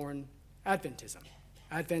thus was born Adventism.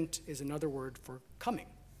 Advent is another word for coming.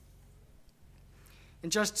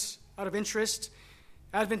 And just out of interest,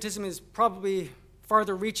 Adventism is probably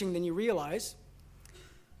farther reaching than you realize.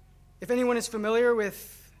 If anyone is familiar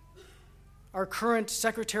with our current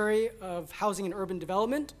Secretary of Housing and Urban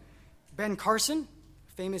Development, Ben Carson,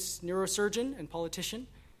 famous neurosurgeon and politician,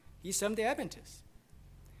 he's Seventh-day Adventist.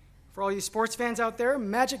 For all you sports fans out there,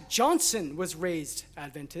 Magic Johnson was raised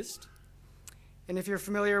Adventist. And if you're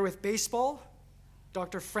familiar with baseball,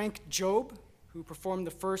 Dr. Frank Jobe, who performed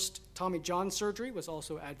the first Tommy John surgery, was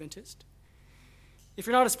also Adventist. If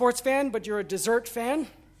you're not a sports fan, but you're a dessert fan,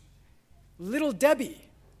 Little Debbie,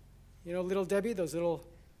 you know Little Debbie, those little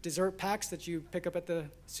dessert packs that you pick up at the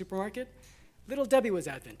supermarket? Little Debbie was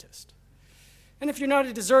Adventist. And if you're not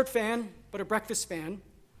a dessert fan, but a breakfast fan,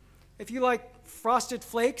 if you like Frosted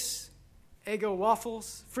Flakes, Eggo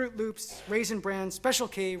waffles, Fruit Loops, Raisin Bran, Special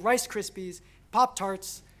K, Rice Krispies,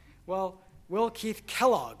 Pop-Tarts, well, Will Keith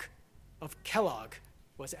Kellogg of Kellogg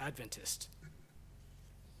was Adventist.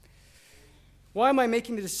 Why am I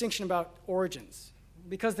making the distinction about origins?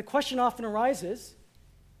 Because the question often arises,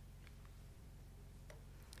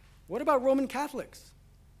 what about Roman Catholics?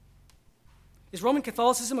 Is Roman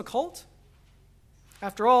Catholicism a cult?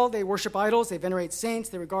 After all, they worship idols, they venerate saints,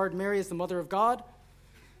 they regard Mary as the mother of God.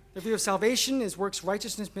 Their view of salvation is works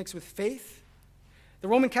righteousness mixed with faith. The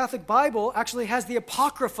Roman Catholic Bible actually has the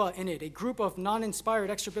Apocrypha in it, a group of non-inspired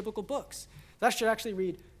extra-biblical books. That should actually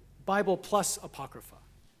read Bible plus Apocrypha.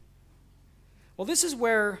 Well, this is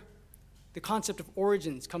where the concept of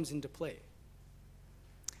origins comes into play.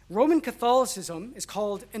 Roman Catholicism is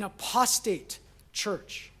called an apostate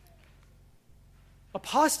church.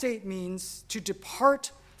 Apostate means to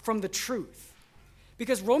depart from the truth,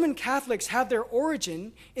 because Roman Catholics have their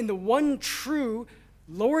origin in the one true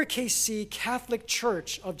lowercase c Catholic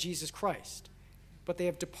Church of Jesus Christ, but they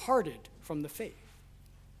have departed from the faith.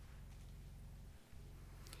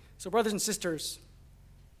 So, brothers and sisters,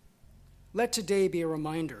 let today be a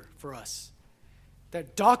reminder for us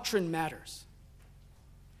that doctrine matters.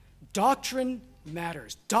 Doctrine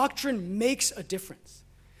matters. Doctrine makes a difference.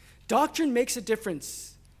 Doctrine makes a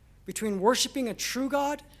difference between worshiping a true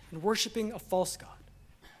God and worshiping a false God.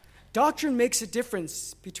 Doctrine makes a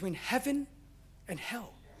difference between heaven and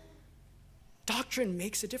hell. Doctrine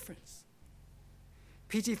makes a difference.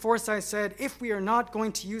 P.T. Forsyth said, if we are not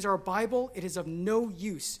going to use our Bible, it is of no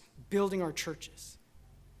use building our churches.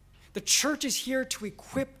 The church is here to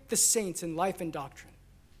equip the saints in life and doctrine.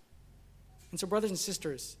 And so, brothers and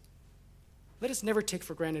sisters, let us never take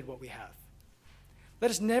for granted what we have. Let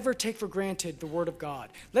us never take for granted the Word of God.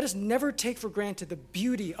 Let us never take for granted the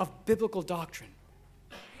beauty of biblical doctrine.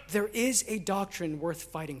 There is a doctrine worth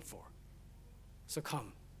fighting for. So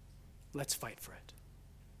come, let's fight for it.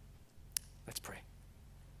 Let's pray.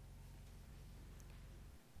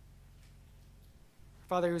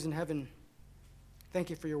 Father who's in heaven, thank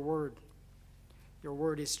you for your word. Your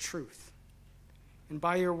word is truth. And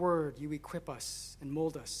by your word, you equip us and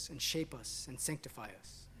mold us and shape us and sanctify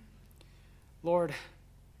us. Lord,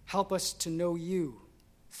 help us to know you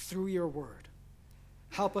through your word.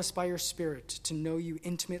 Help us by your Spirit to know you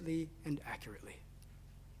intimately and accurately.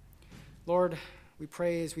 Lord, we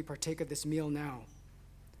pray as we partake of this meal now,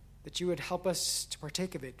 that you would help us to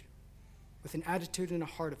partake of it with an attitude and a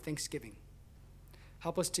heart of thanksgiving.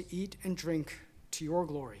 Help us to eat and drink to your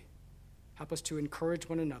glory. Help us to encourage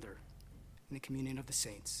one another in the communion of the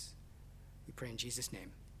saints. We pray in Jesus'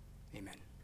 name. Amen.